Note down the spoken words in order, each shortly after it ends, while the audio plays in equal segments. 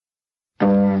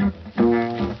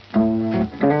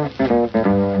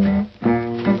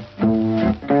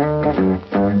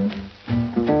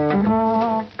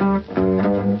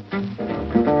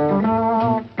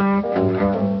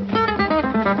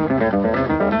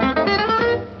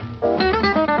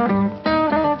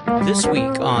This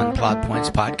week on Plot Points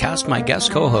Podcast, my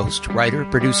guest co-host, writer,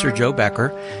 producer Joe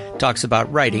Becker, talks about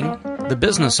writing, the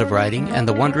business of writing, and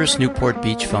the wondrous Newport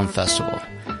Beach Film Festival.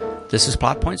 This is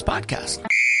Plot Points Podcast.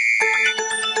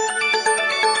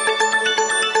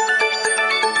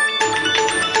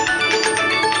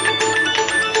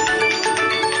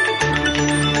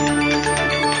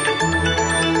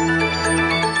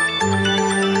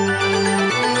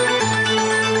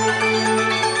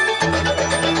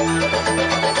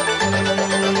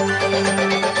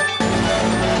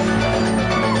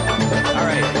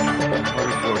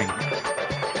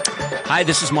 Hi,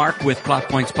 this is Mark with Plot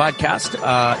Points Podcast.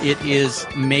 It is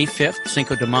May 5th,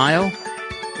 Cinco de Mayo,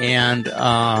 and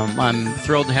I'm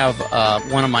thrilled to have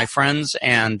one of my friends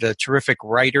and a terrific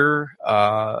writer,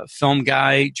 film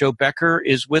guy, Joe Becker,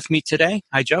 is with me today.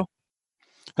 Hi, Joe.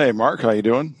 Hey, Mark. How you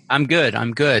doing? I'm good. We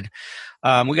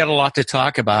got a lot to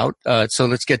talk about, so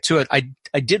let's get to it.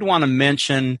 I did want to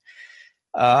mention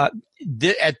at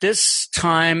this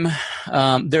time,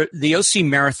 the OC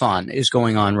Marathon is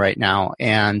going on right now,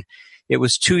 and it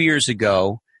was 2 years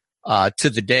ago to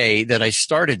the day that I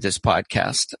started this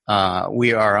podcast.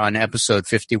 We are on episode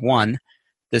 51.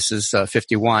 This is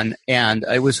 51. And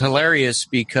it was hilarious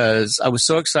because I was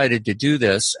so excited to do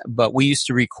this, but we used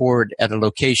to record at a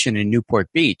location in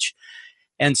Newport Beach.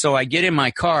 And so I get in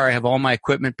my car, I have all my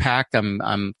equipment packed,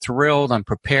 I'm thrilled, I'm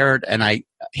prepared, and I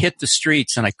hit the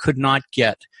streets and I could not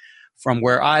get from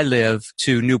where I live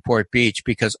to Newport Beach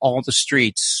because all the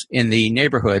streets in the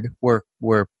neighborhood were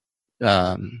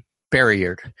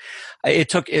barriered.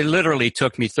 It literally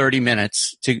took me 30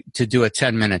 minutes to do a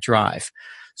 10-minute drive.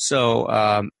 So,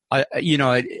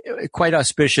 quite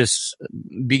auspicious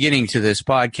beginning to this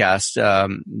podcast.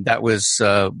 That was,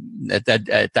 at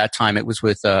that time, it was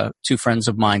with, two friends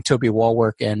of mine, Toby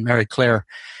Walwork and Mary Claire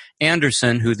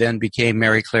Anderson, who then became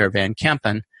Mary Claire Van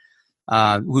Kempen,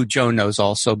 who Joe knows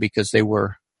also because they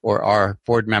were or are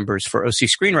board members for OC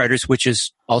Screenwriters, which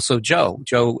is also Joe.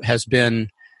 Joe has been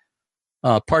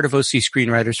part of OC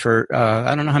Screenwriters for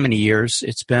I don't know how many years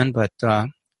it's been, but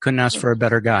couldn't ask for a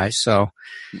better guy. So,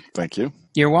 thank you.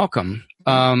 You're welcome.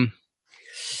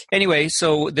 Anyway,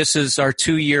 so this is our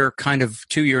 2-year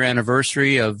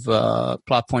anniversary of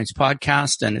Plot Points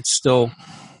Podcast, and it's still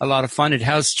a lot of fun. It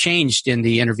has changed in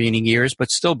the intervening years,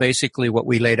 but still basically what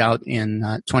we laid out in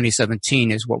 2017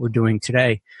 is what we're doing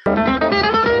today.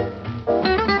 Well,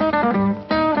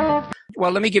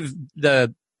 let me give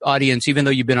the audience, even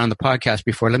though you've been on the podcast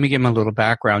before, let me give him a little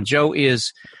background. Joe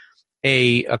is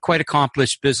a quite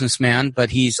accomplished businessman,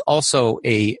 but he's also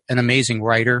an amazing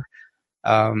writer.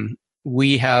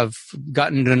 We have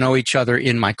gotten to know each other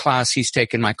in my class. He's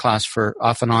taken my class for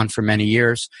off and on for many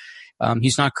years.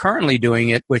 He's not currently doing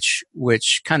it,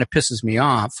 which kind of pisses me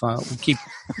off. We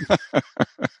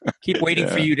keep waiting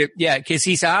for you to, because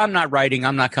he said, I'm not writing,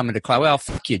 I'm not coming to class. Well,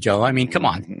 fuck you, Joe. I mean, come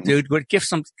on, dude,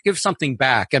 give something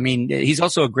back. I mean, he's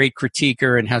also a great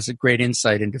critiquer and has a great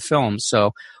insight into film.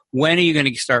 So when are you going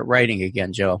to start writing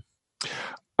again, Joe?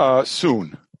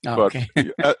 Soon. Oh, okay.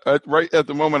 But right at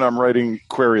the moment, I'm writing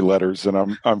query letters,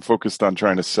 and I'm focused on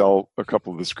trying to sell a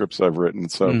couple of the scripts I've written.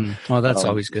 So, well, that's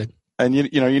always good. And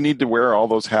you need to wear all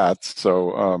those hats.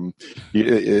 So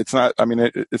it's not. I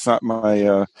mean, it's not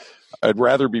my. I'd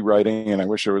rather be writing, and I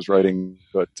wish I was writing,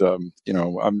 but I'm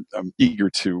eager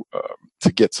to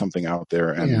get something out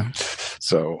there, and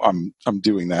so I'm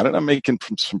doing that, and I'm making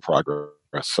some progress.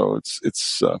 So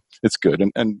it's good,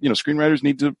 and screenwriters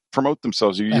need to promote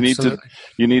themselves.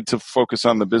 You need to focus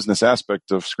on the business aspect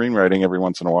of screenwriting every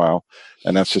once in a while,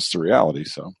 and that's just the reality.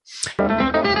 So.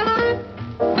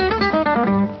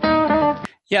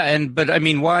 Yeah, but I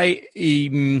mean, why,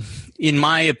 in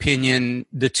my opinion,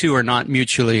 the two are not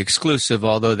mutually exclusive,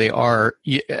 although they are.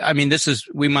 I mean,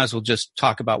 we might as well just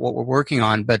talk about what we're working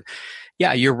on, but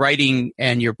yeah, you're writing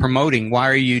and you're promoting. Why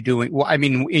are you doing, I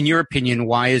mean, in your opinion,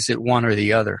 why is it one or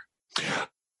the other?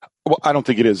 Well, I don't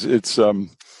think it is. It's, I'm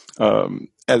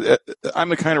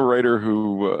the kind of writer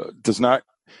who does not,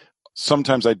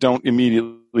 sometimes I don't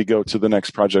immediately go to the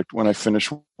next project when I finish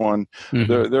one.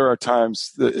 Mm-hmm. There are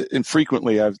times,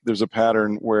 infrequently, there's a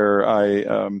pattern where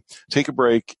I take a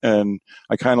break and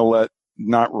I kind of let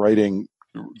not writing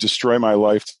destroy my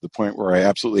life to the point where I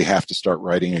absolutely have to start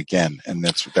writing again, and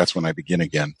that's when I begin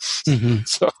again. Mm-hmm.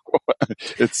 So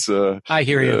it's I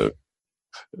hear you.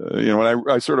 When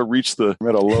I sort of reach I'm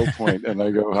at a low point, and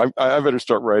I go, I better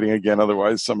start writing again,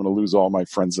 otherwise I'm going to lose all my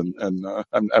friends, and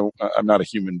I'm not a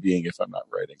human being if I'm not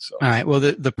writing. So, all right. Well,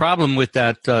 the problem with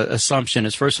that assumption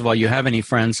is, first of all, you have any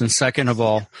friends, and second of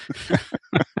all,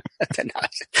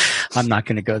 I'm not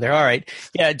going to go there. All right.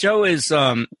 Yeah, Joe is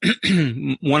one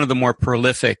of the more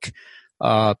prolific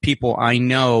people I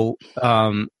know,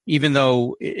 even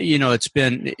though, it's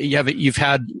been,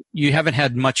 you haven't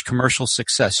had much commercial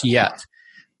success yet,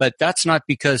 but that's not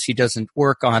because he doesn't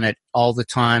work on it all the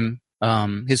time.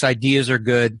 His ideas are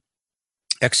good.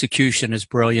 Execution is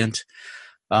brilliant.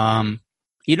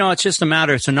 It's just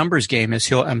it's a numbers game,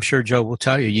 I'm sure Joe will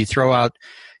tell you. You throw out,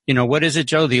 what is it,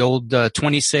 Joe? The old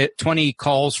 20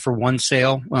 calls for one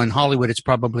sale. Well, in Hollywood, it's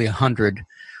probably 100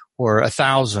 or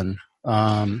 1,000.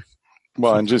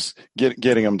 Well, and just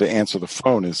getting them to answer the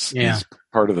phone is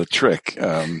part of the trick.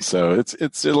 So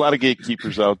it's a lot of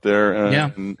gatekeepers out there.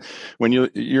 And when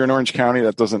you're in Orange County,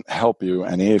 that doesn't help you.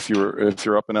 And if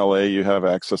you're up in LA, you have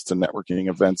access to networking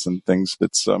events and things.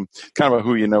 It's kind of a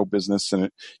who you know business, and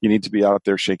you need to be out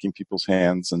there shaking people's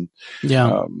hands. And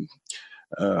one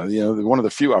of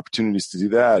the few opportunities to do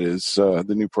that is the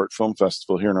Newport Film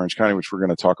Festival here in Orange County, which we're going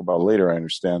to talk about later, I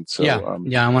understand. So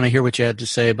I want to hear what you had to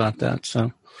say about that.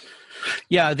 So.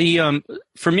 Yeah,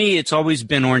 for me, it's always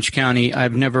been Orange County.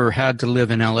 I've never had to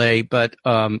live in LA, but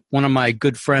one of my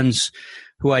good friends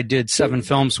who I did 7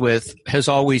 films with has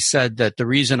always said that the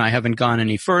reason I haven't gone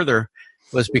any further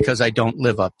was because I don't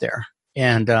live up there.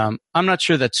 And I'm not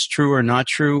sure that's true or not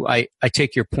true. I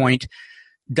take your point.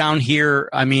 Down here,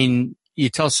 I mean, you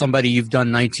tell somebody you've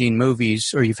done 19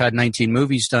 movies or you've had 19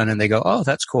 movies done, and they go, "Oh,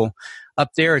 that's cool."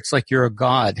 Up there, it's like you're a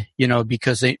god,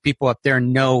 because people up there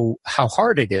know how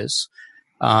hard it is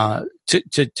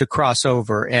to cross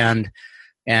over, and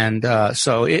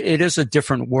so it is a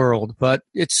different world, but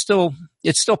it's still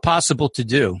possible to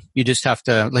do. You just have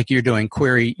to, like you're doing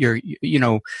query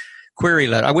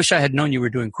letter. I wish I had known you were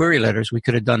doing query letters. We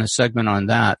could have done a segment on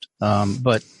that.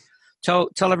 But tell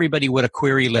everybody what a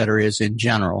query letter is in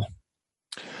general.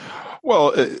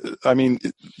 Well,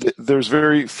 there's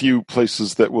very few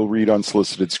places that will read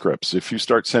unsolicited scripts. If you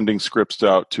start sending scripts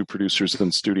out to producers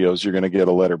and studios, you're going to get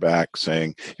a letter back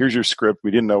saying, "Here's your script.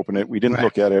 We didn't open it. We didn't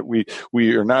look at it. We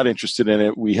are not interested in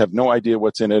it. We have no idea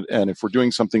what's in it. And if we're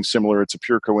doing something similar, it's a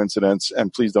pure coincidence.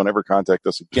 And please don't ever contact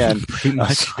us again."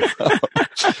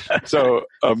 So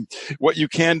what you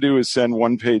can do is send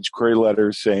one-page query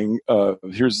letter saying,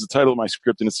 "Here's the title of my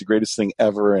script, and it's the greatest thing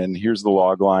ever. And here's the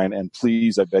log line. And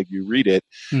please, I beg you, read it."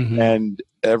 Mm-hmm. And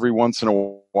every once in a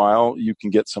while, you can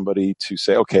get somebody to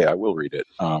say, "Okay, I will read it."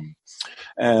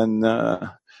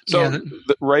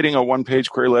 Writing a one-page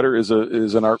query letter is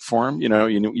an art form. You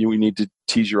need to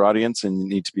tease your audience, and you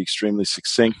need to be extremely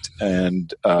succinct,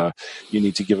 and you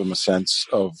need to give them a sense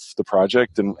of the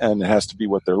project, and it has to be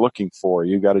what they're looking for.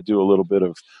 You got to do a little bit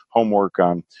of homework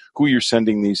on who you're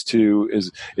sending these to.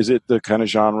 Is it the kind of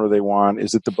genre they want?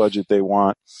 Is it the budget they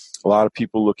want? A lot of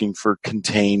people looking for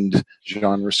contained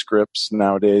genre scripts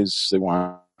nowadays. They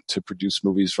want to produce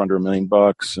movies for under $1 million.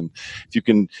 And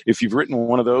if you've written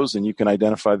one of those and you can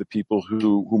identify the people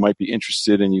who might be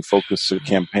interested, and you focus a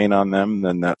campaign on them,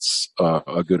 then that's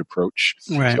a good approach.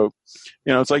 Right. So,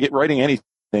 it's like writing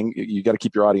anything. You got to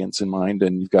keep your audience in mind,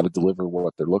 and you've got to deliver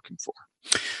what they're looking for.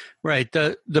 Right.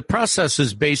 The process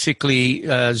is basically,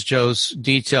 as Joe's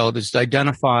detailed, is to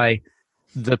identify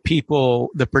the people,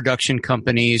 the production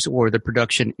companies or the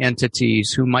production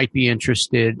entities who might be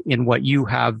interested in what you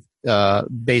have,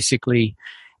 basically.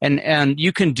 And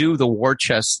you can do the war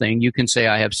chest thing. You can say,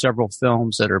 I have several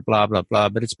films that are blah, blah, blah,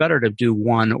 but it's better to do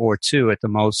 1 or 2 at the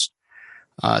most.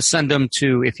 Send them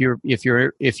to, if you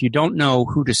don't know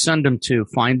who to send them to,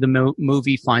 find the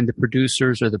movie, find the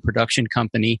producers or the production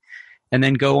company, and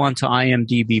then go on to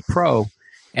IMDb Pro.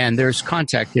 And there's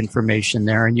contact information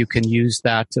there, and you can use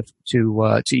that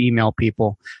to email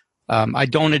people. I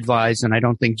don't advise, and I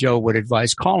don't think Joe would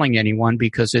advise calling anyone,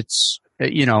 because it's,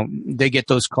 they get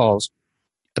those calls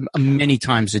many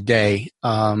times a day.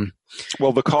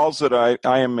 Well, the calls that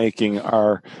I am making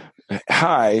are,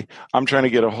 "Hi, I'm trying to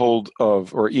get a hold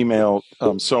of," or email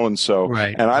so-and-so,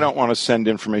 right, and I don't want to send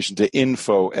information to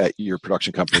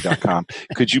info@yourproductioncompany.com.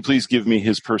 Could you please give me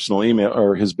his personal email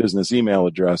or his business email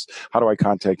address? How do I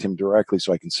contact him directly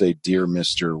so I can say, "Dear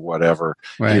Mr. Whatever,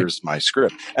 right, here's my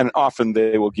script"? And often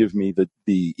they will give me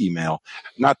the email.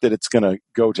 Not that it's going to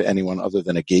go to anyone other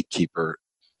than a gatekeeper,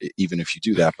 even if you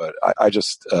do that, but I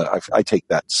take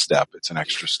that step. It's an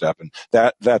extra step, and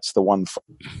that's the one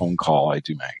phone call I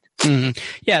do make. Mm-hmm.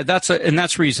 Yeah,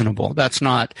 that's reasonable. That's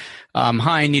not,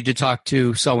 "Hi, I need to talk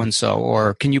to so-and-so,"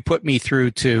 or "Can you put me through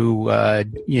to,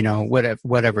 whatever.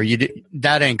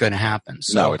 That ain't going to happen.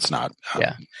 So, no, it's not.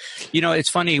 Yeah. It's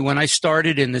funny. When I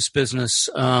started in this business,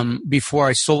 before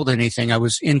I sold anything, I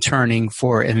was interning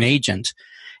for an agent,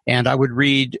 and I would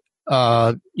read,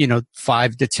 5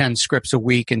 to 10 scripts a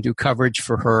week and do coverage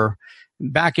for her.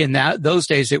 back in those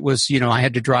days, it was, I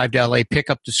had to drive to LA, pick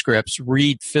up the scripts,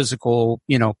 read physical,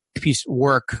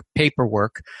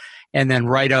 paperwork, and then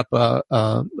write up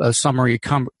a summary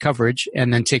coverage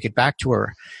and then take it back to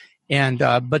her. And,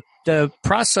 but the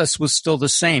process was still the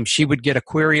same. She would get a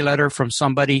query letter from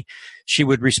somebody. She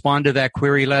would respond to that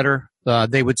query letter.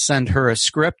 They would send her a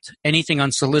script. Anything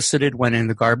unsolicited went in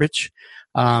the garbage.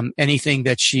 Anything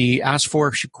that she asked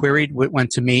for, she queried,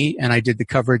 went to me, and I did the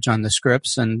coverage on the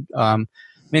scripts. And,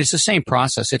 it's the same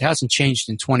process. It hasn't changed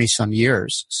in 20 some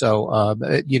years. So,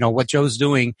 what Joe's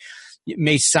doing, it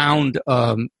may sound,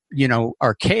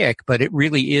 archaic, but it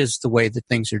really is the way that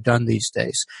things are done these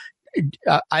days.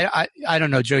 I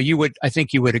don't know, Joe, I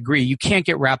think you would agree. You can't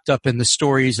get wrapped up in the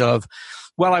stories of,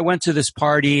 well, I went to this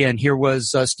party and here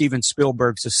was Steven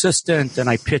Spielberg's assistant and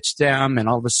I pitched them and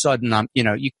all of a sudden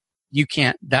you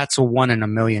can't, that's a 1 in a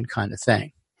million kind of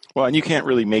thing. Well, and you can't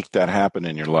really make that happen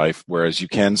in your life, whereas you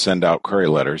can send out query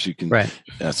letters. You can, right.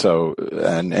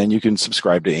 And you can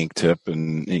subscribe to InkTip,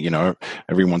 and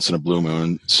every once in a blue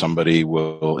moon, somebody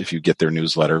will, if you get their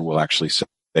newsletter, will actually say,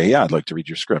 yeah, I'd like to read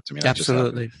your script.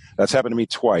 Absolutely. That's happened to me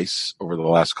twice over the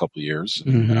last couple of years.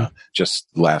 Mm-hmm. Just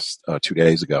last 2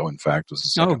 days ago, in fact, was the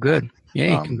second. Oh, good.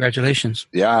 Yay, congratulations.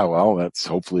 Yeah, well,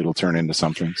 hopefully it'll turn into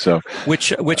something. So,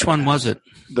 which one was it?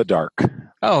 The Dark.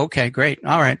 Oh, okay, great.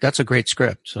 All right, that's a great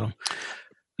script. So,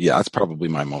 yeah, that's probably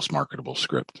my most marketable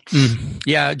script.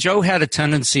 Yeah, Joe had a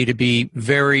tendency to be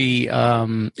very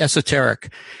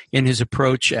esoteric in his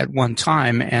approach at one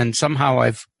time, and somehow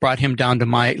I've brought him down to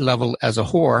my level as a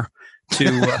whore.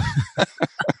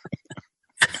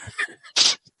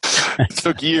 It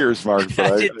took years, Mark.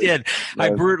 But it did.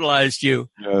 I brutalized you.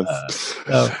 Yes.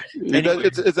 Anyway.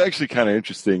 It's actually kind of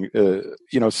interesting.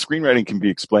 Screenwriting can be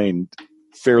explained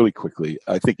fairly quickly.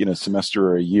 I think in a semester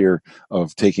or a year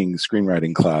of taking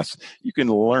screenwriting class, you can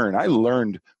learn. I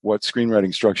learned what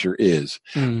screenwriting structure is,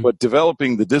 but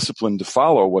developing the discipline to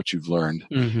follow what you've learned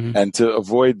and to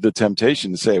avoid the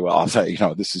temptation to say, well, I'll tell you,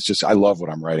 this is just, I love what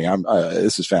I'm writing.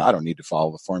 This is fan. I don't need to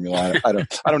follow the formula. I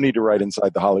don't need to write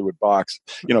inside the Hollywood box.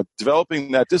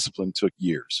 Developing that discipline took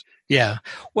years. Yeah.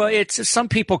 Well, it's some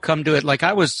people come to it like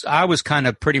I was kind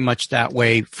of pretty much that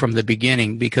way from the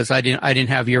beginning because I didn't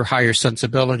have your higher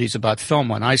sensibilities about film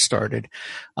when I started.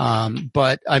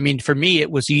 But I mean, for me, it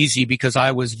was easy because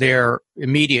I was there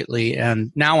immediately.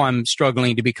 And now I'm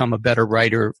struggling to become a better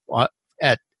writer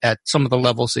at some of the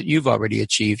levels that you've already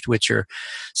achieved, which are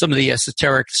some of the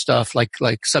esoteric stuff like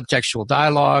subtextual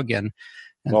dialogue and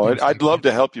well, I'd love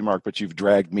to help you, Mark, but you've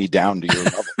dragged me down to your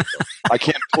level. So I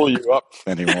can't pull you up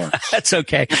anymore. That's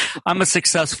okay. I'm a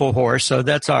successful whore, so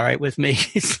that's all right with me.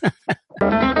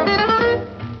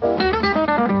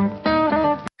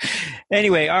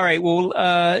 Anyway, all right. Well,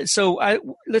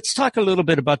 let's talk a little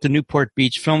bit about the Newport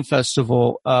Beach Film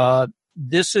Festival.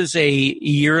 This is a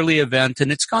yearly event,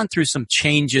 and it's gone through some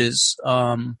changes.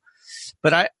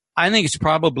 But I think it's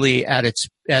probably at its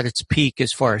peak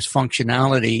as far as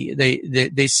functionality.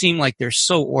 They seem like they're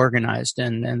so organized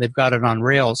and they've got it on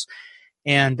rails.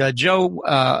 And Joe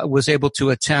was able to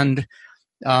attend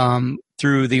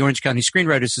through the Orange County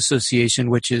Screenwriters Association,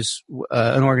 which is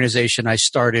an organization I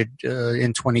started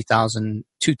in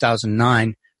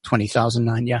 2009.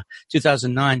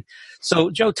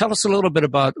 So Joe, tell us a little bit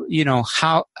about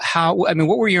how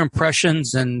what were your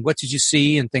impressions and what did you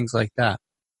see and things like that.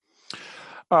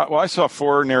 Well, I saw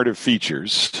 4 narrative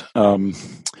features, and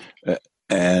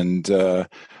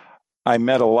I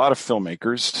met a lot of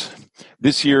filmmakers.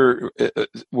 This year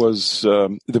was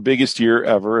the biggest year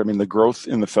ever. I mean, the growth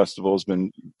in the festival has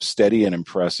been steady and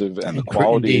impressive, and the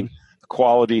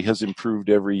quality has improved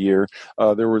every year.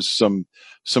 There was some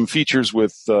features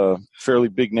with fairly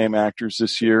big name actors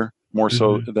this year, more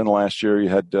so than last year. You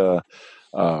had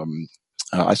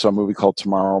I saw a movie called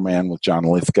Tomorrow Man with John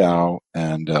Lithgow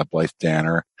and Blythe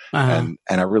Danner, and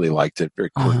I really liked it. Very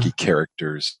quirky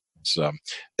characters.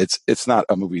 It's not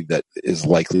a movie that is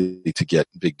likely to get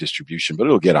big distribution, but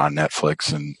it'll get on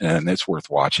Netflix, and it's worth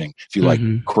watching if you like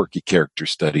quirky character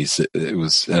studies. It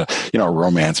was a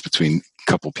romance between a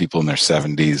couple people in their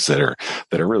 70s that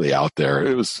are really out there.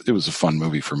 It was a fun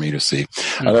movie for me to see.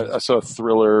 I saw a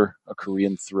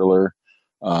Korean thriller.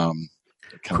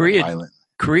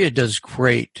 Korea does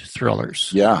great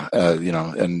thrillers. Yeah,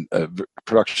 and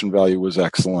production value was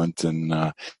excellent, and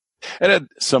it had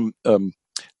some.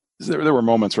 There were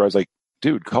moments where I was like,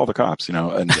 "Dude, call the cops,"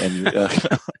 but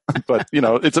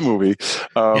it's a movie.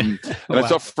 And I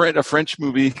saw a French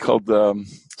movie called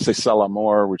 "C'est ça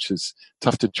l'amour," which is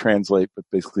tough to translate, but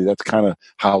basically that's kind of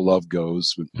how love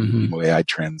goes, the way I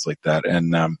translate that,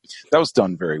 and that was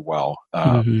done very well.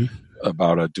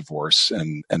 about a divorce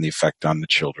and the effect on the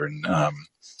children.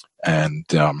 And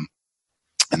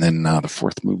then the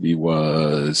fourth movie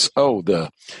was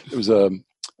it was a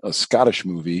Scottish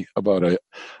movie about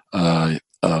a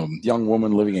young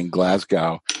woman living in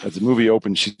Glasgow. As the movie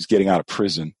opens, she's getting out of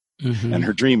prison. Mm-hmm. And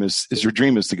her dream is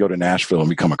to go to Nashville and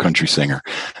become a country singer.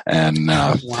 And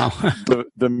wow.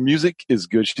 the music is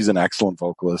good. She's an excellent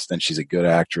vocalist and she's a good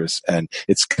actress. And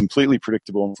it's completely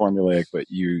predictable and formulaic, but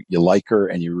you like her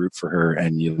and you root for her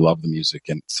and you love the music.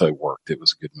 And so it worked. It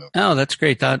was a good movie. Oh, that's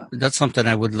great. That's something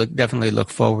I would definitely look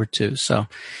forward to. So,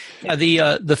 yeah,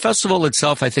 the festival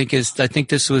itself, I think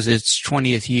this was its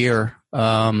 20th year.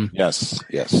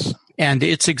 Yes. And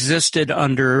it's existed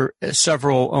under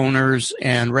several owners.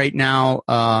 And right now,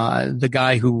 the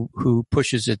guy who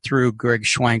pushes it through, Greg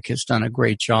Schwenk, has done a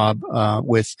great job,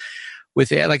 with,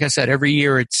 like I said, every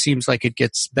year it seems like it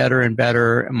gets better and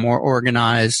better and more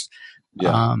organized.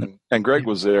 Yeah. And Greg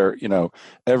was there,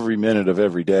 every minute of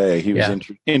every day. He was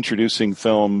introducing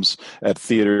films at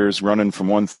theaters, running from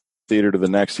one theater to the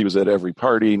next. He was at every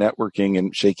party, networking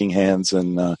and shaking hands.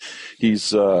 And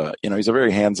he's a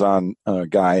very hands-on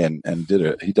guy, and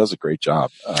he does a great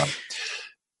job.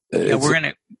 We're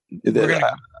gonna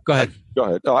go ahead. Go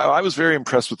ahead. I was very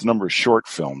impressed with the number of short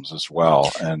films as well.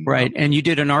 And right, and you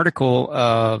did an article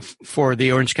for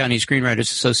the Orange County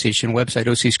Screenwriters Association website,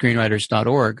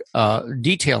 ocscreenwriters.org,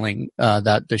 detailing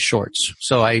the shorts.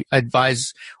 So I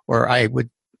advise, or I would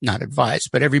not advise,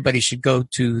 but everybody should go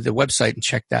to the website and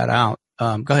check that out.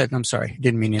 Go ahead. I'm sorry.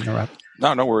 Didn't mean to interrupt.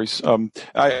 No worries.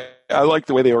 I like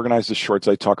the way they organize the shorts.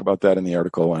 I talk about that in the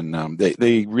article, and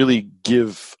they really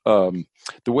give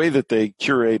the way that they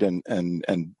curate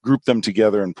and group them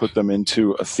together and put them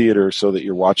into a theater so that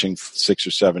you're watching 6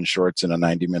 or 7 shorts in a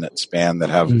 90-minute span that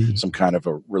have some kind of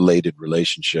a related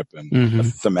relationship and a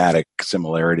thematic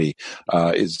similarity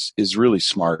is really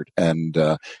smart, and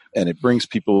it brings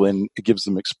people in. It gives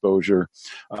them exposure.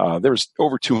 There's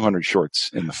over 200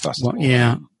 shorts in the festival. Well,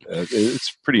 yeah.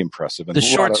 It's pretty impressive. And the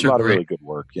shorts a lot are of really good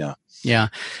work. Yeah. Yeah.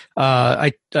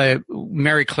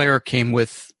 Mary Claire came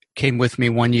with me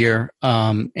one year.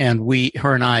 And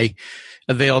her and I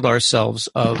availed ourselves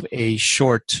of a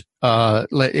short,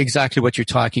 exactly what you're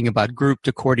talking about, grouped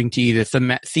according to either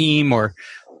theme or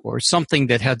something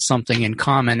that had something in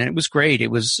common. And it was great.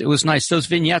 It was nice. Those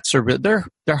vignettes they're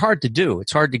hard to do.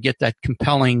 It's hard to get that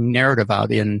compelling narrative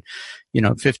out in,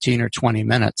 15 or 20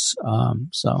 minutes.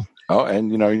 Oh,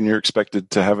 and you're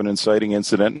expected to have an inciting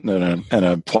incident and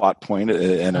a plot point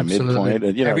and a midpoint,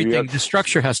 and everything. The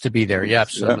structure has to be there. Yeah,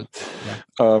 absolutely.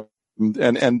 Yeah.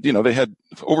 And they had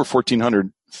over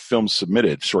 1,400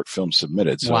 short films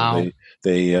submitted. So wow.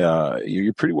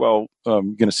 You're pretty well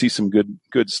going to see some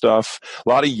good stuff. A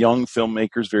lot of young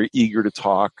filmmakers, very eager to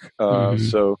talk.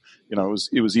 So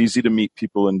it was easy to meet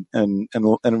people and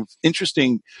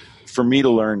interesting for me to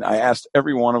learn. I asked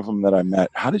every one of them that I met,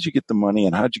 how did you get the money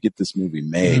and how did you get this movie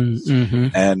made? Mm-hmm.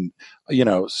 And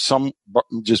some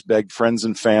just begged friends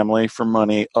and family for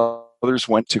money. Others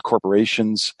went to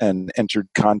corporations and entered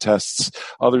contests.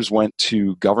 Others went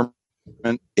to government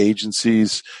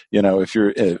agencies. If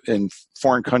you're in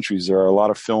foreign countries, there are a lot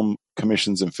of film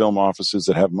commissions and film offices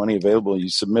that have money available. You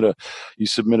submit a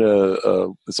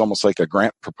it's almost like a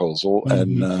grant proposal,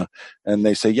 and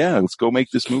they say, yeah, let's go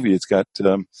make this movie. It's got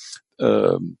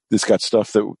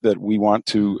stuff that we want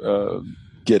to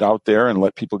get out there and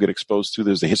let people get exposed to.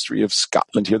 There's a history of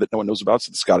Scotland here that no one knows about.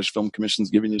 So the Scottish Film Commission's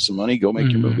giving you some money. Go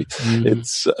make your movie.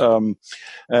 It's and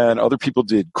other people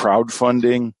did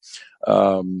crowdfunding.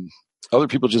 Other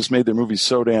people just made their movies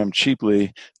so damn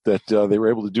cheaply that they were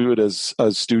able to do it as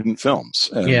student films.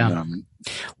 And,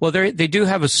 well, they do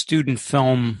have a student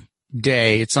film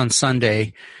day. It's on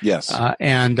Sunday. Yes.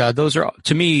 And those are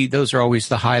always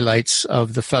the highlights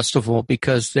of the festival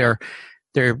because they're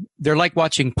like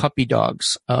watching puppy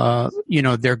dogs.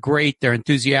 They're great. They're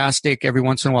enthusiastic. Every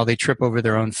once in a while they trip over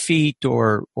their own feet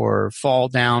or fall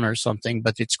down or something,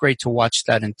 but it's great to watch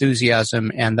that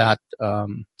enthusiasm and that,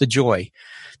 the joy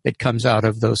that comes out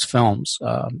of those films.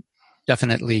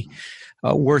 Definitely,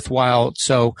 worthwhile.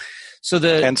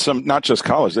 And some, not just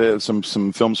college, they have some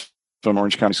films from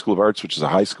Orange County School of Arts, which is a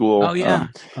high school. Oh, yeah.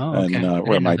 Okay. And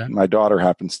where my daughter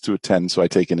happens to attend, so I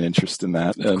take an interest in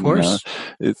that. Of course.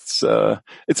 It's a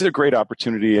great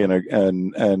opportunity,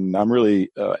 and I'm really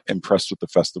impressed with the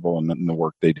festival and the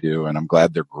work they do, and I'm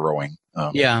glad they're growing.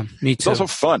 Yeah, me too. It's also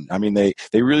fun. I mean, they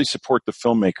really support the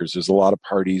filmmakers. There's a lot of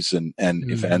parties and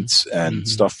events and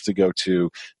stuff to go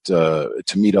to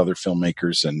meet other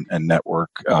filmmakers and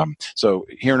network. So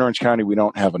here in Orange County, we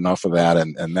don't have enough of that,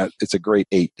 and that it's a great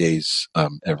 8 days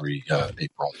every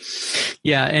April.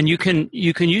 Yeah, and you can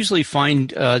usually find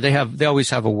they always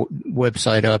have a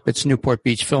website up. It's Newport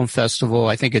Beach Film Festival.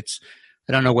 I think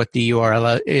I don't know what the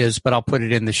URL is, but I'll put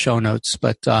it in the show notes.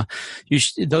 But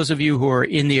those of you who are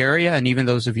in the area, and even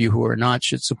those of you who are not,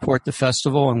 should support the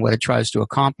festival and what it tries to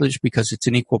accomplish, because it's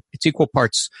equal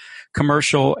parts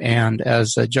commercial and,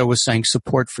 as Joe was saying,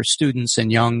 support for students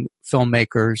and young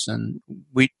filmmakers, and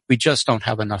we just don't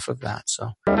have enough of that.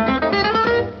 So.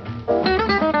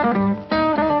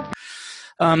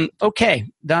 Okay,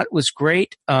 that was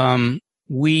great. I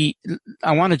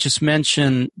want to just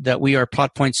mention that we are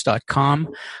plotpoints.com.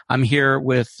 I'm here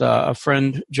with a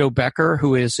friend, Joe Becker,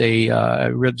 who is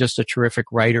just a terrific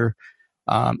writer.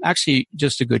 Actually,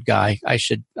 just a good guy. I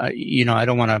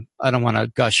don't want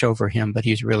to gush over him, but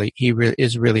he is really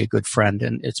a good friend,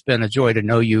 and it's been a joy to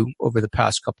know you over the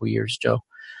past couple of years, Joe.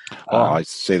 I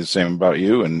say the same about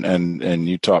you, and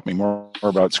you taught me more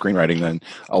about screenwriting than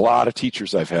a lot of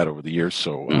teachers I've had over the years.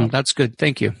 So that's good.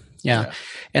 Thank you. Yeah.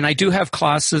 And I do have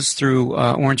classes through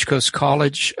Orange Coast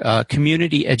College,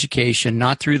 community education,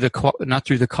 not through the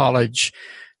college,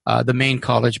 the main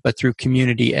college, but through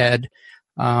community ed.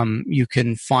 You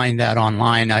can find that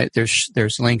online.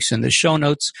 There's links in the show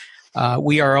notes.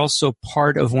 We are also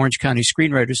part of Orange County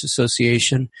Screenwriters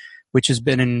Association, which has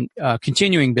been in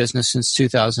continuing business since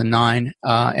 2009,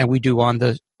 and we do on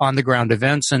the ground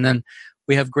events. And then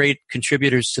we have great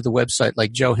contributors to the website,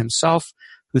 like Joe himself,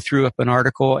 who threw up an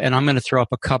article, and I'm going to throw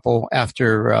up a couple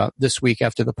after this week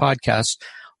after the podcast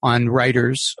on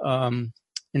writers.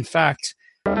 In fact,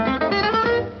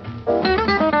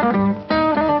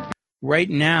 right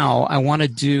now I want to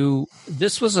do.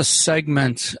 This was a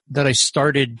segment that I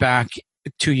started back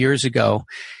 2 years ago,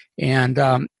 and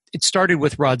it started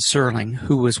with Rod Serling,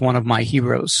 who was one of my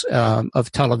heroes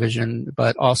of television,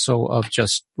 but also of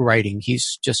just writing.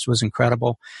 He's just was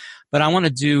incredible. But I want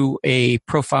to do a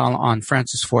profile on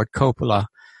Francis Ford Coppola.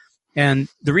 And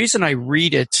the reason I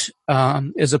read it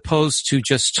as opposed to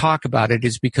just talk about it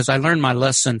is because I learned my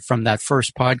lesson from that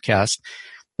first podcast,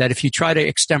 that if you try to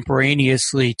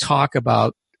extemporaneously talk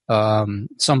about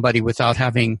somebody without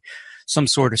having some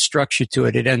sort of structure to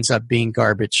it, it ends up being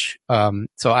garbage.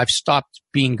 So I've stopped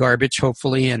being garbage,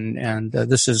 hopefully, and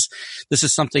this is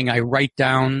something I write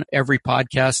down every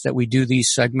podcast that we do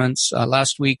these segments.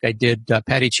 Last week I did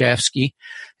Paddy Chayefsky,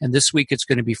 and this week it's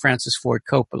going to be Francis Ford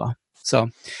Coppola.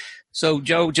 So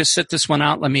Joe, just sit this one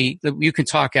out. You can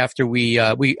talk after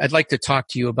I'd like to talk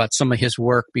to you about some of his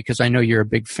work, because I know you're a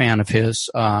big fan of his.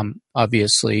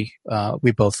 Obviously,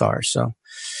 we both are. So.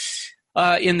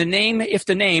 Let's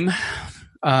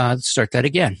start that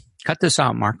again. Cut this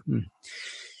out, Mark.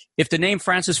 If the name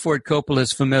Francis Ford Coppola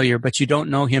is familiar, but you don't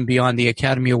know him beyond the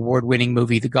Academy Award-winning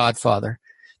movie The Godfather,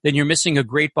 then you're missing a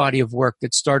great body of work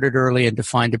that started early and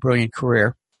defined a brilliant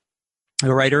career.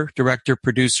 A writer, director,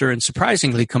 producer, and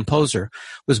surprisingly composer,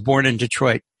 was born in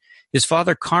Detroit. His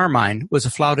father, Carmine, was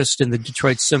a flautist in the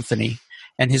Detroit Symphony,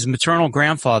 and his maternal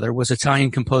grandfather was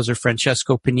Italian composer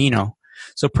Francesco Pennino.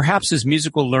 So perhaps his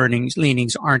musical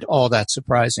leanings aren't all that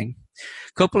surprising.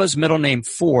 Coppola's middle name,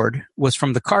 Ford, was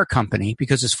from the car company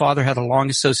because his father had a long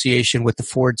association with the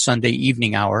Ford Sunday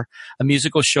Evening Hour, a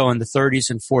musical show in the 30s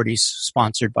and 40s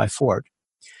sponsored by Ford.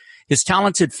 His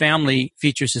talented family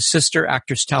features his sister,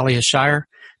 actress Talia Shire,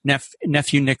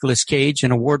 nephew Nicolas Cage,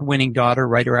 and award-winning daughter,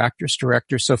 writer, actress,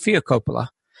 director Sofia Coppola.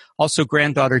 Also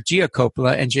granddaughter Gia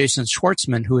Coppola and Jason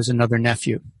Schwartzman, who is another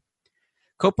nephew.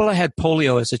 Coppola had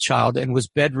polio as a child and was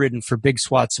bedridden for big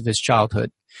swaths of his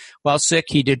childhood. While sick,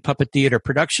 he did puppet theater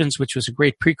productions, which was a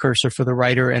great precursor for the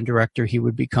writer and director he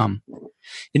would become.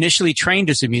 Initially trained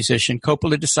as a musician,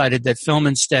 Coppola decided that film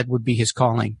instead would be his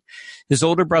calling. His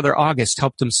older brother August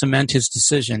helped him cement his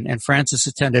decision, and Francis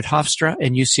attended Hofstra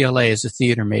and UCLA as a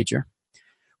theater major.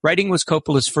 Writing was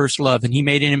Coppola's first love, and he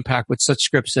made an impact with such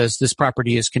scripts as This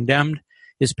Property is Condemned,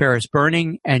 Is Paris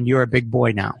Burning, and You're a Big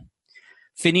Boy Now.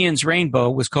 Finian's Rainbow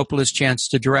was Coppola's chance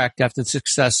to direct after the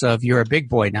success of You're a Big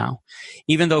Boy Now.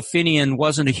 Even though Finian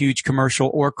wasn't a huge commercial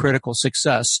or critical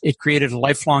success, it created a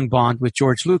lifelong bond with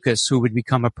George Lucas, who would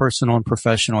become a personal and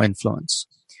professional influence.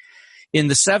 In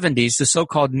the 70s, the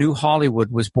so-called New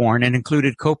Hollywood was born and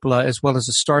included Coppola as well as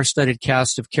a star-studded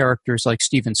cast of characters like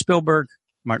Steven Spielberg,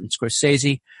 Martin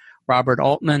Scorsese, Robert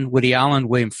Altman, Woody Allen,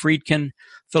 William Friedkin,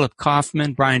 Philip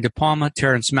Kaufman, Brian De Palma,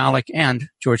 Terrence Malick, and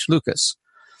George Lucas.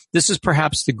 This is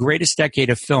perhaps the greatest decade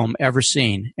of film ever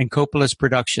seen, and Coppola's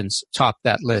productions top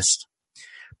that list.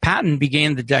 Patton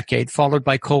began the decade, followed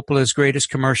by Coppola's greatest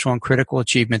commercial and critical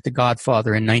achievement, The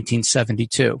Godfather, in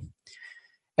 1972.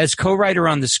 As co-writer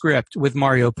on the script with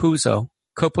Mario Puzo,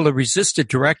 Coppola resisted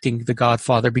directing The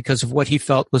Godfather because of what he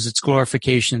felt was its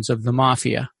glorifications of the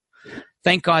mafia.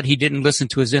 Thank God he didn't listen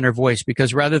to his inner voice,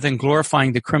 because rather than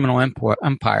glorifying the criminal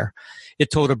empire,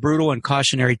 it told a brutal and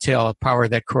cautionary tale of power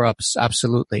that corrupts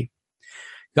absolutely.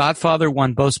 Godfather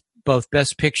won both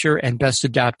Best Picture and Best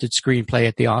Adapted Screenplay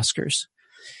at the Oscars.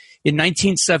 In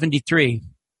 1973,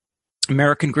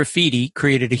 American Graffiti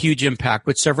created a huge impact,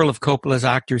 with several of Coppola's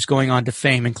actors going on to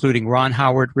fame, including Ron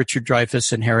Howard, Richard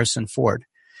Dreyfuss, and Harrison Ford.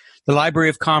 The Library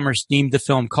of Commerce deemed the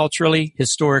film culturally,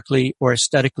 historically, or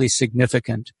aesthetically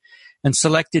significant, and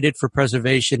selected it for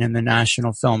preservation in the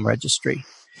National Film Registry.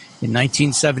 In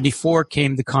 1974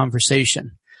 came The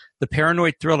Conversation. The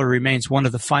paranoid thriller remains one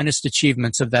of the finest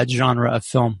achievements of that genre of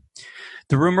film.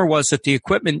 The rumor was that the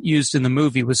equipment used in the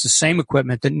movie was the same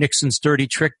equipment that Nixon's dirty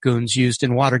trick goons used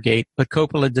in Watergate, but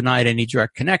Coppola denied any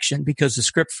direct connection because the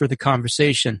script for The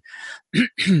Conversation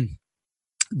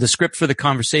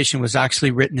was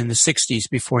actually written in the 60s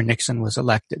before Nixon was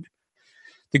elected.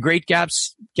 The Great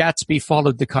Gatsby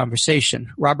followed The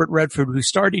Conversation. Robert Redford, who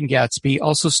starred in Gatsby,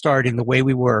 also starred in The Way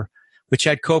We Were, which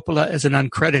had Coppola as an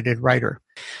uncredited writer.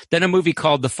 Then a movie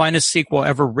called The Finest Sequel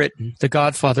Ever Written, The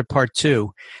Godfather Part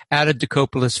 2, added to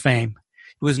Coppola's fame.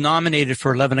 It was nominated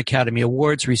for 11 Academy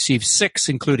Awards, received 6,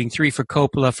 including 3 for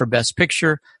Coppola for Best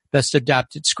Picture, Best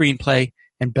Adapted Screenplay,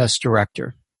 and Best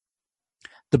Director.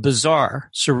 The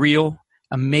bizarre, surreal,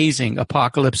 amazing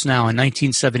Apocalypse Now in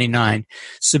 1979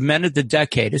 cemented the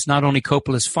decade as not only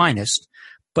Coppola's finest,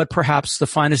 but perhaps the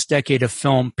finest decade of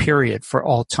film, period, for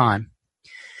all time.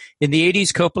 In the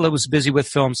 80s, Coppola was busy with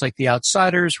films like The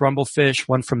Outsiders, Rumblefish,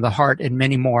 One from the Heart, and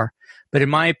many more. But in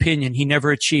my opinion, he never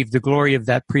achieved the glory of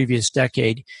that previous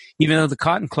decade, even though The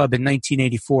Cotton Club in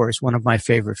 1984 is one of my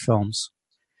favorite films.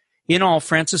 In all,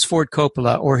 Francis Ford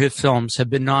Coppola or his films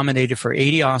have been nominated for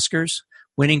 80 Oscars,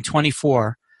 winning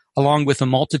 24, along with a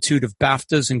multitude of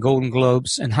BAFTAs and Golden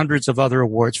Globes and hundreds of other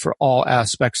awards for all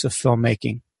aspects of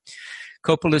filmmaking.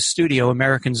 Coppola's studio,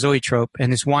 American Zoetrope,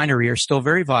 and his winery are still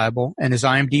very viable, and his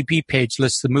IMDb page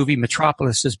lists the movie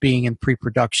Metropolis as being in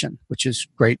pre-production, which is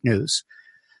great news.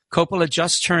 Coppola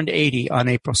just turned 80 on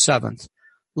April 7th.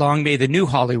 Long may the new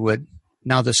Hollywood,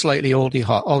 now the slightly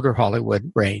older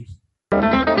Hollywood, reign.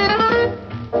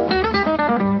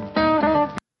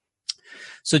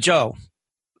 So, Joe,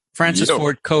 Francis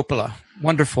Ford Coppola,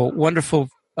 wonderful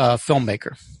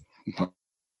filmmaker.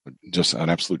 Just an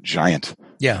absolute giant.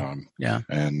 Yeah.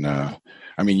 And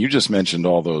I mean, you just mentioned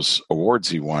all those awards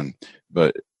he won,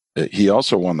 but he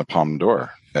also won the Palme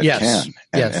d'Or at Cannes.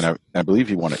 And I believe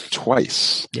he won it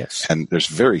twice. Yes. And there's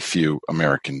very few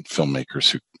American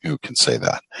filmmakers who can say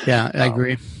that. Yeah, I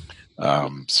agree.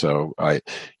 So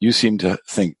you seem to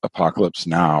think Apocalypse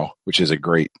Now, which is a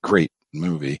great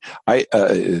movie,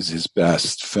 is his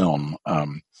best film.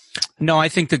 No, I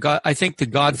think The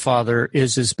Godfather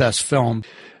is his best film.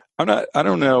 I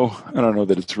don't know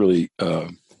that it's really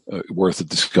worth a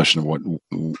discussion of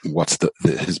what's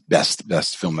his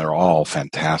best film. They're all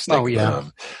fantastic. Oh yeah,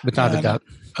 without a doubt.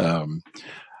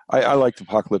 I liked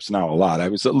Apocalypse Now a lot. I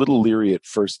was a little leery at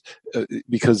first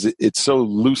because it's so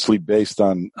loosely based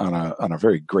on a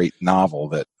very great novel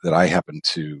that I happened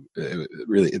to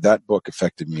really, that book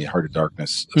affected me, Heart of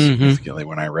Darkness, significantly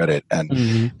when I read it.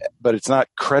 And but it's not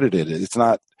credited. It's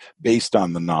not based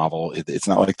on the novel. It's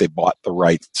not like they bought the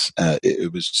rights.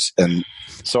 It was, and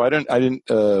so I didn't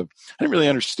really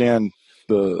understand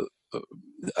the.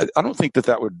 I don't think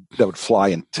that would fly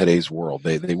in today's world.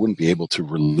 They wouldn't be able to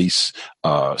release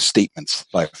statements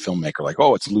by a filmmaker like,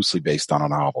 "Oh, it's loosely based on a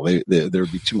novel." There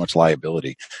would be too much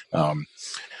liability.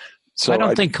 So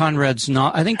I think Conrad's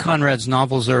Conrad's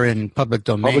novels are in public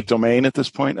domain. Public domain at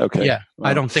this point. Okay. Yeah,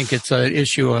 I don't think it's an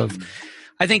issue of.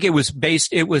 I think it was based.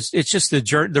 It's just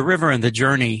the river and the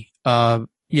journey.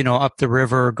 Up the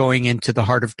river, going into the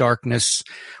Heart of Darkness,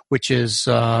 which is,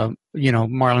 Marlon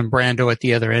Brando at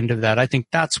the other end of that. I think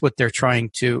that's what they're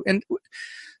trying to, and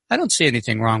I don't see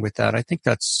anything wrong with that. I think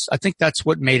that's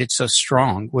what made it so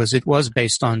strong, was it was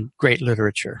based on great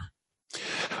literature.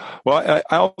 Well,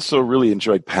 I also really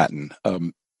enjoyed Patton.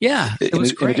 Yeah, it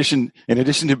was great. In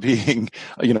addition to being,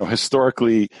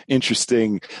 historically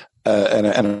interesting, and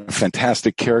a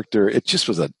fantastic character, it just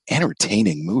was an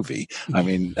entertaining movie. I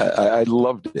mean, I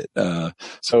loved it.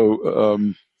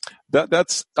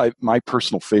 That's my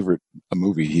personal favorite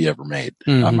movie he ever made.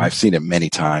 I've seen it many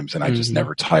times, and I just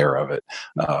never tire of it.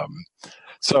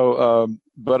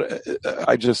 But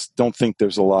I just don't think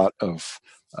there's a lot of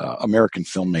American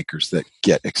filmmakers that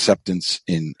get acceptance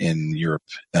in Europe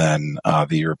and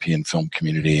the European film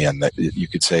community, and that you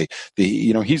could say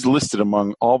he's listed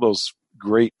among all those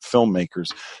great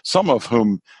filmmakers, some of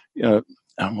whom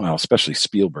well, especially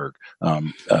Spielberg,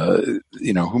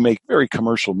 who make very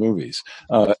commercial movies.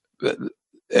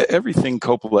 Everything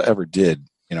Coppola ever did,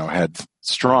 had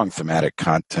strong thematic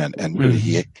content, and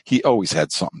really he always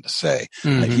had something to say.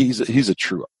 Mm-hmm. He's a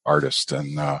true artist,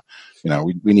 and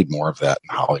we need more of that in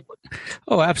Hollywood.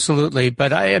 Oh, absolutely.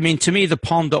 But I mean, to me, the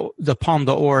Palme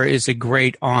d'Or is a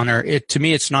great honor. To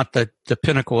me, it's not the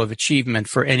pinnacle of achievement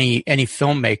for any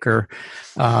filmmaker.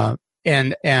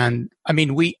 And I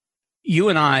mean, you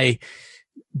and I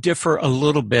differ a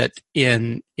little bit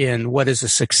in what is a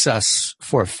success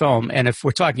for a film. And if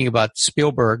we're talking about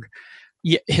Spielberg,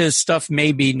 his stuff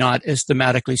may be not as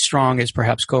thematically strong as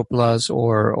perhaps Coppola's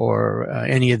or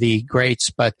any of the greats,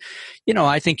 but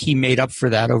I think he made up for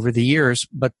that over the years.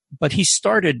 But he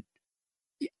started,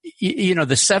 the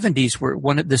 70s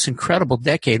were this incredible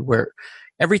decade where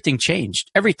everything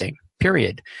changed, everything.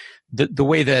 Period. The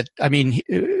way that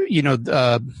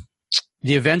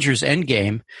the Avengers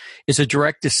Endgame is a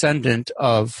direct descendant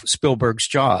of Spielberg's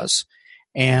Jaws,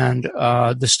 and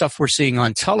the stuff we're seeing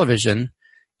on television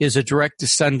is a direct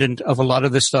descendant of a lot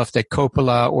of the stuff that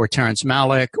Coppola or Terrence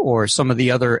Malick or some of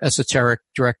the other esoteric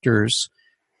directors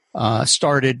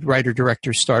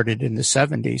writer-directors started in the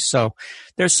 70s. So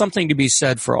there's something to be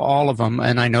said for all of them,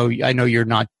 and I know you're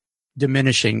not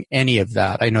diminishing any of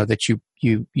that. I know that you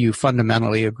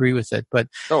fundamentally agree with it, but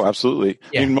absolutely.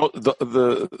 Yeah. I mean,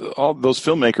 all those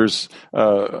filmmakers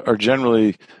are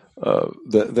generally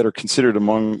that are considered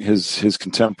among his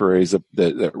contemporaries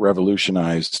that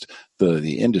revolutionized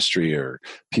the industry, or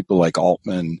people like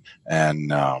Altman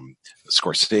and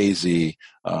Scorsese.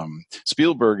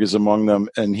 Spielberg is among them,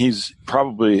 and he's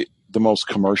probably the most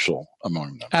commercial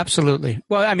among them. Absolutely.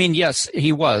 Well, I mean, yes,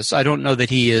 he was. I don't know that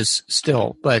he is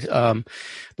still, but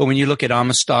when you look at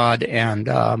Amistad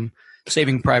and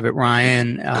Saving Private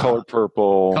Ryan, Color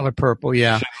Purple,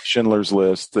 yeah, Schindler's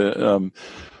List. By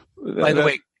the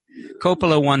way,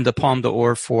 Coppola won the Palme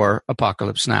d'Or for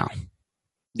Apocalypse Now.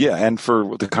 Yeah, and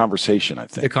for The Conversation, I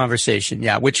think. The Conversation,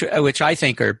 yeah, which I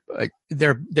think are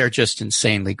they're just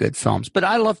insanely good films. But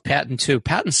I love Patton too.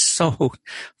 Patton's so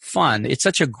fun. It's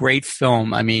such a great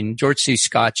film. I mean, George C.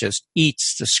 Scott just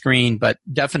eats the screen, but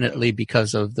definitely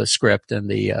because of the script and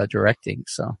the directing.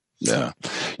 So. Yeah.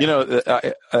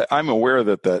 I'm aware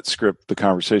that script, The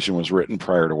Conversation, was written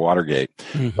prior to Watergate,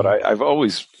 but I've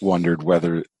always wondered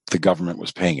whether the government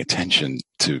was paying attention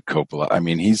to Coppola. I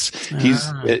mean, he's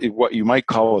what you might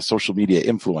call a social media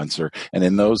influencer. And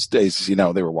in those days, they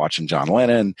were watching John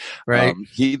Lennon. Right.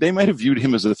 They might have viewed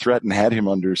him as a threat and had him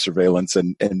under surveillance.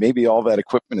 And maybe all that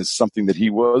equipment is something that he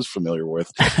was familiar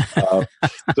with.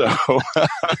 So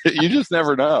you just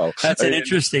never know. That's an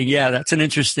interesting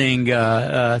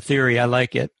theory. I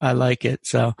like it.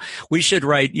 So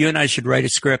you and I should write a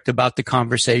script about The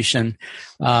Conversation,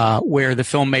 where the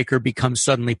filmmaker becomes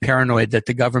suddenly paranoid that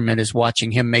the government is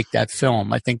watching him make that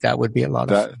film. I think that would be a lot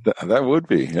of fun. That would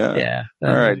be, yeah. Yeah.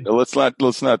 All right. Let's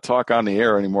not talk on the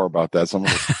air anymore about that.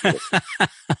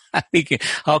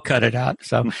 I'll cut it out.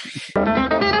 So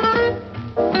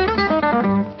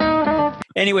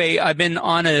anyway, I've been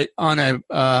on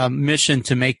a mission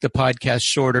to make the podcast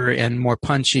shorter and more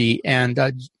punchy, and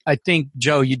I think,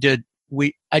 Joe,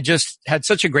 I just had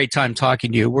such a great time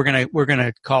talking to you. We're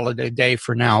gonna call it a day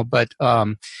for now, but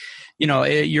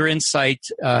your insight,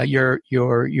 your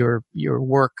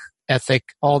work ethic,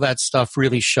 all that stuff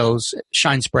really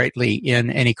shines brightly in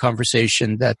any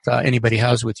conversation that anybody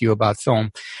has with you about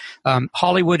film.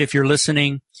 Hollywood, if you're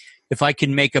listening, if I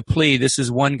can make a plea, this is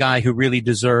one guy who really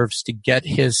deserves to get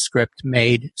his script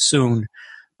made soon.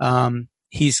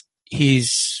 This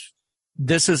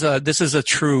is a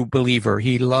true believer.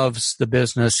 He loves the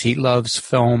business. He loves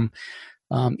film.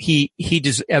 He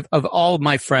does, of all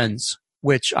my friends,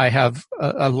 which I have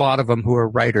a lot of them who are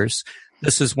writers,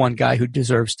 this is one guy who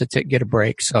deserves to get a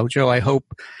break. So, Joe, I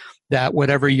hope that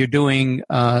whatever you're doing,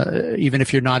 even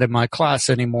if you're not in my class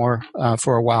anymore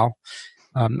for a while,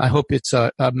 I hope it's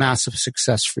a massive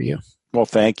success for you. Well,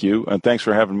 thank you, and thanks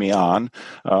for having me on.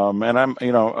 And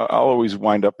I'll always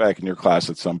wind up back in your class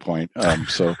at some point.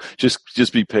 So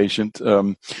just be patient.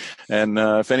 And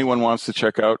if anyone wants to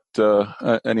check out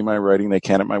any of my writing, they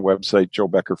can at my website,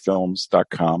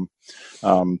 joebeckerfilms.com.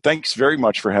 Thanks very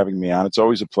much for having me on. It's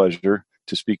always a pleasure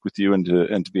to speak with you and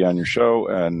to be on your show.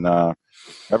 And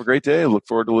have a great day. I look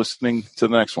forward to listening to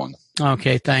the next one.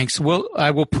 Okay, thanks. I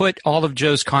will put all of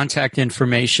Joe's contact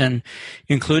information,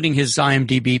 including his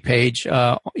IMDb page,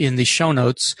 in the show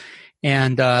notes.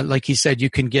 And like he said, you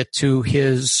can get to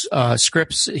his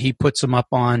scripts. He puts them up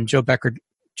on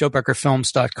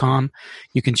joebeckerfilms.com.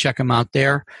 You can check him out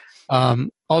there.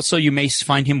 Also, you may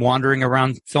find him wandering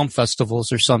around film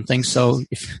festivals or something. So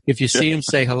if you see him,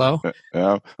 say hello.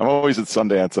 Yeah, I'm always at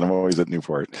Sundance and I'm always at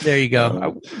Newport. There you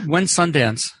go. When's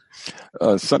Sundance?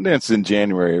 Sundance in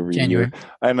January every year.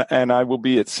 And I will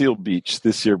be at Seal Beach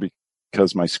this year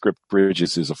because my script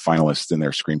Bridges is a finalist in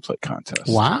their screenplay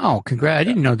contest. Wow. I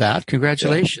didn't know that.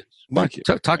 Congratulations. Yeah. Thank you.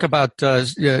 Talk about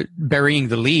burying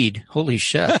the lead. Holy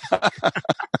shit.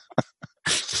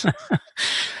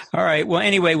 All right. Well,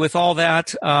 anyway, with all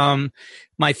that,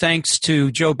 my thanks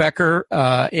to Joe Becker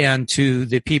and to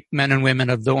the men and women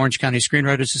of the Orange County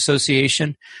Screenwriters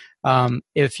Association.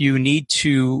 If you need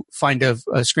to find a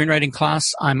screenwriting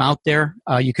class, I'm out there.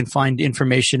 You can find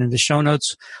information in the show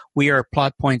notes. We are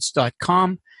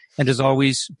plotpoints.com. And as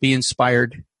always, be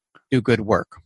inspired, do good work.